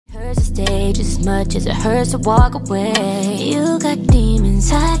hurts to stay just as much as it hurts to walk away. You got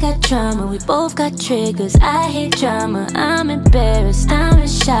demons, I got drama. We both got triggers, I hate drama. I'm embarrassed, I'm in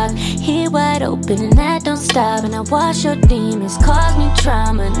shock. Here wide open and that don't stop. And I watch your demons cause me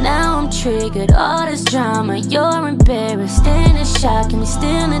trauma. Now I'm triggered, all this drama. You're embarrassed and in shock. And we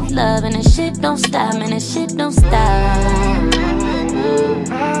still in love and that shit don't stop. Man, that shit don't stop.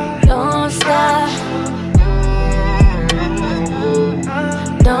 Don't stop.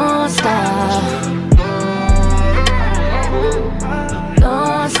 Don't stop.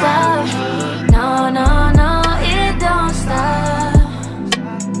 Don't stop. No, no, no, it don't stop.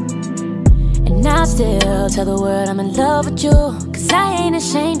 And I still tell the world I'm in love with you, cause I ain't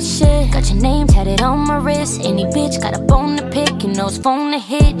ashamed of shit. Got your name tatted on my wrist. Any bitch got a bone to pick, you know it's phone to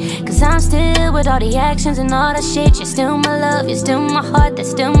hit. Cause I'm still with all the actions and all that shit. You're still my love, you're still my heart, that's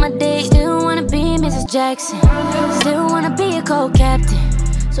still my dick. Still wanna be Mrs. Jackson, still wanna be a co-captain.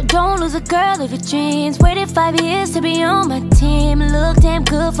 So don't lose a girl of your dreams. Waited 5 years to be on my team. Look damn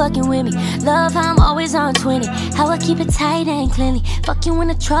good fucking with me. Love how I'm always on 20. How I keep it tight and cleanly. Fuck you in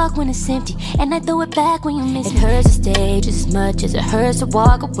the truck when it's empty, and I throw it back when you miss me. It hurts to stay just as much as it hurts to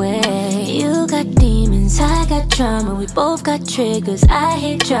walk away. You got demons, I got drama. We both got triggers, I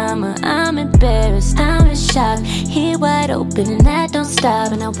hate drama. I'm embarrassed, I'm in shock. Here wide open and that don't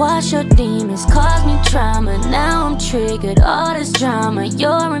stop. And I watch your demons cause me trauma. Now I'm triggered, all this drama.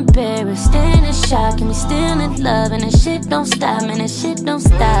 You're embarrassed and in shock. And we still in love and that shit don't stop. Man, that shit don't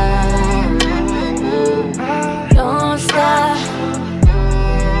stop. Don't stop.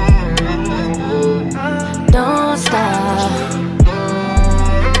 Don't stop.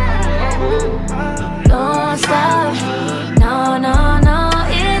 Don't stop. No, no, no,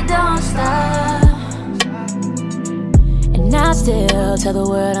 it don't stop. And I still tell the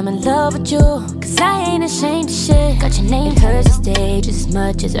world I'm in love with you, cause I ain't ashamed of shit. Got your name, it hurts to stay just as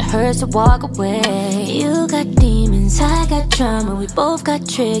much as it hurts to walk away. You got demons, I got drama. We both got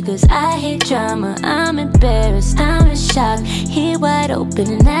triggers, I hate drama. I'm embarrassed, I'm in shock. Here wide open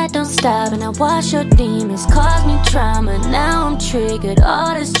and that don't stop. And I watch your demons cause me trauma. Now I'm triggered,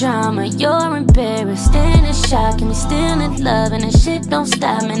 all this drama. You're embarrassed and in shock. And we still in love and that shit don't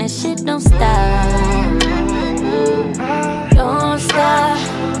stop. Man, that shit don't stop. Don't stop.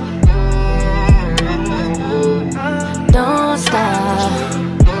 Don't stop.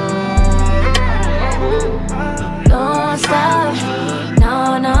 Don't stop.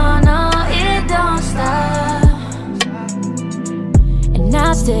 No, no, no, it don't stop. And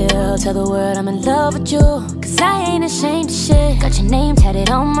I still tell the world I'm in love with you, cause I ain't ashamed of shit. Got your name tatted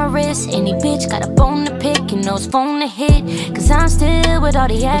on my wrist. Any bitch got a bone to pick, you know it's phone to hit. Cause I'm still with all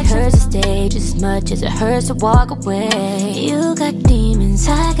the actions. It hurts to stay just as much as it hurts to walk away. You got demons,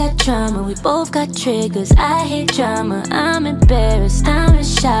 I got drama. We both got triggers, I hate drama. I'm embarrassed, I'm in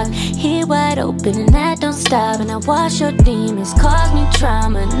shock. Here wide open and that don't stop. And I watch your demons cause me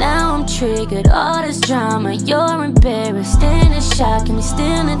trauma. Now I'm triggered, all this drama. You're embarrassed and in shock. And we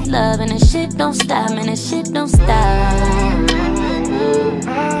still in love and that shit don't stop. Man, that shit don't stop.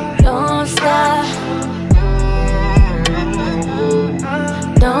 Don't stop.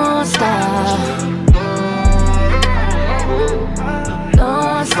 Don't stop.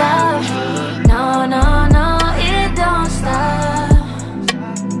 Don't stop. No, no, no, it don't stop.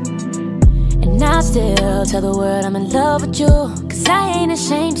 And I still tell the world I'm in love with you, cause I ain't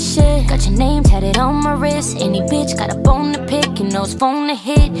ashamed of shit. Got your name tatted on my wrist. Any bitch got a bone to pick, you know it's phone to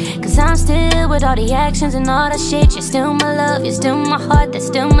hit. Cause I'm still with all the actions and all that shit. You're still my love, you're still my heart, that's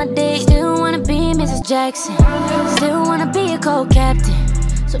still my dick. Still wanna be Mrs. Jackson, still wanna be a co-captain.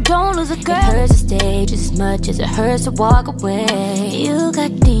 So don't lose a girl. It hurts to stay just as much as it hurts to walk away. You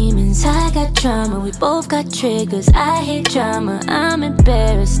got demons, I got drama. We both got triggers, I hate drama. I'm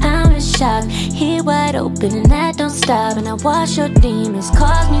embarrassed, I'm in shock. Here wide open and that don't stop. And I watch your demons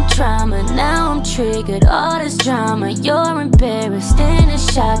cause me trauma. Now I'm triggered, all this drama. You're embarrassed and in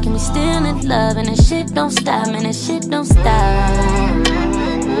shock. And we still in love and that shit don't stop. Man, that shit don't stop.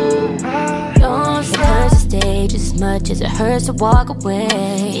 Don't stop. It hurts to stay just as much as it hurts to walk away.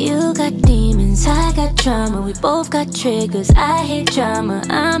 You got demons, I got drama. We both got triggers, I hate drama.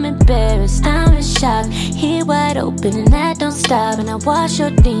 I'm embarrassed, I'm in shock. Here wide open and that don't stop. And I watch your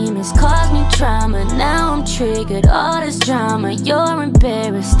demons cause me trauma. Now I'm triggered, all this drama. You're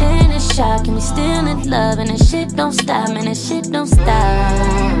embarrassed and in shock. And we still in love and that shit don't stop. Man, that shit don't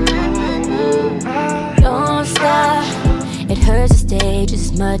stop. Don't stop. It hurts to stay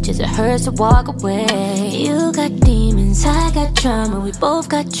just as much as it hurts to walk away. You got demons, I got drama. We both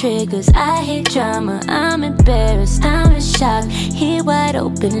got triggers, I hate drama. I'm embarrassed, I'm in shock. Here wide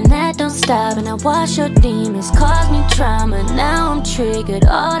open and that don't stop. And I watch your demons cause me trauma. Now I'm triggered,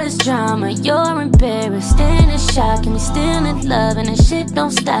 all this drama. You're embarrassed and in shock. And we still in love and that shit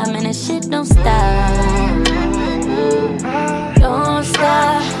don't stop. Man, that shit don't stop. Don't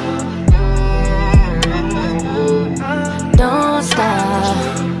stop. Don't stop.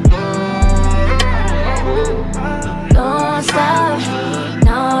 Don't stop.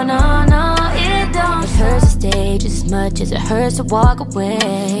 No, no, no, it don't. It hurts to stay just as much as it hurts to walk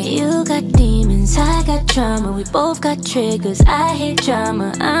away. You got demons, I got drama. We both got triggers, I hate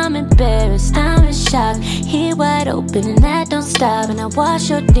drama. I'm embarrassed, I'm in shock. Here wide open and that don't stop. And I watch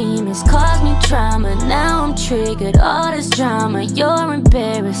your demons cause me trauma. Now I'm triggered, all this drama. You're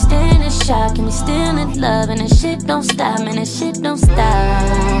embarrassed and in shock. And we still in love and that shit don't stop. Man, that shit don't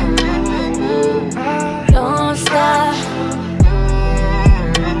stop. Don't stop.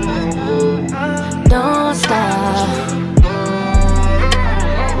 Don't stop.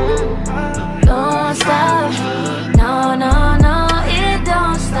 Don't stop. No, no, no, it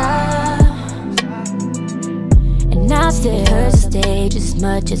don't stop. And now still hurts to stay just as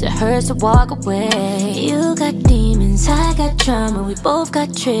much as it hurts to walk away. You got demons, I got drama. We both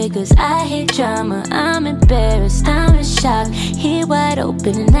got triggers, I hate drama. I'm embarrassed, I'm in shock. Here wide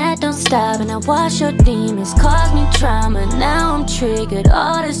open and that don't stop. And I watch your demons cause me trauma. Now I'm triggered,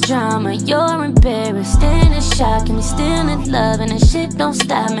 all this drama. You're embarrassed and in shock. And we still in love and that shit don't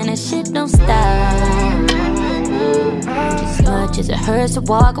stop. Man, that shit don't stop. Just as much as it hurts to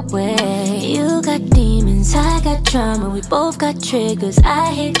walk away. You got demons, I got drama. We both got triggers,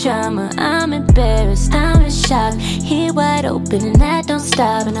 I hate drama. I'm embarrassed, I'm in shock. Here wide open and that don't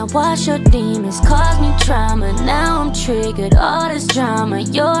stop. And I watch your demons cause me trauma. Now I'm triggered, all this drama.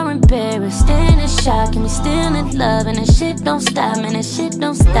 You're embarrassed and in shock. And we still in love and that shit don't stop. Man, that shit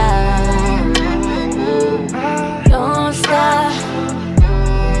don't stop. Don't stop.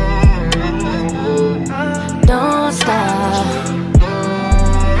 Don't stop.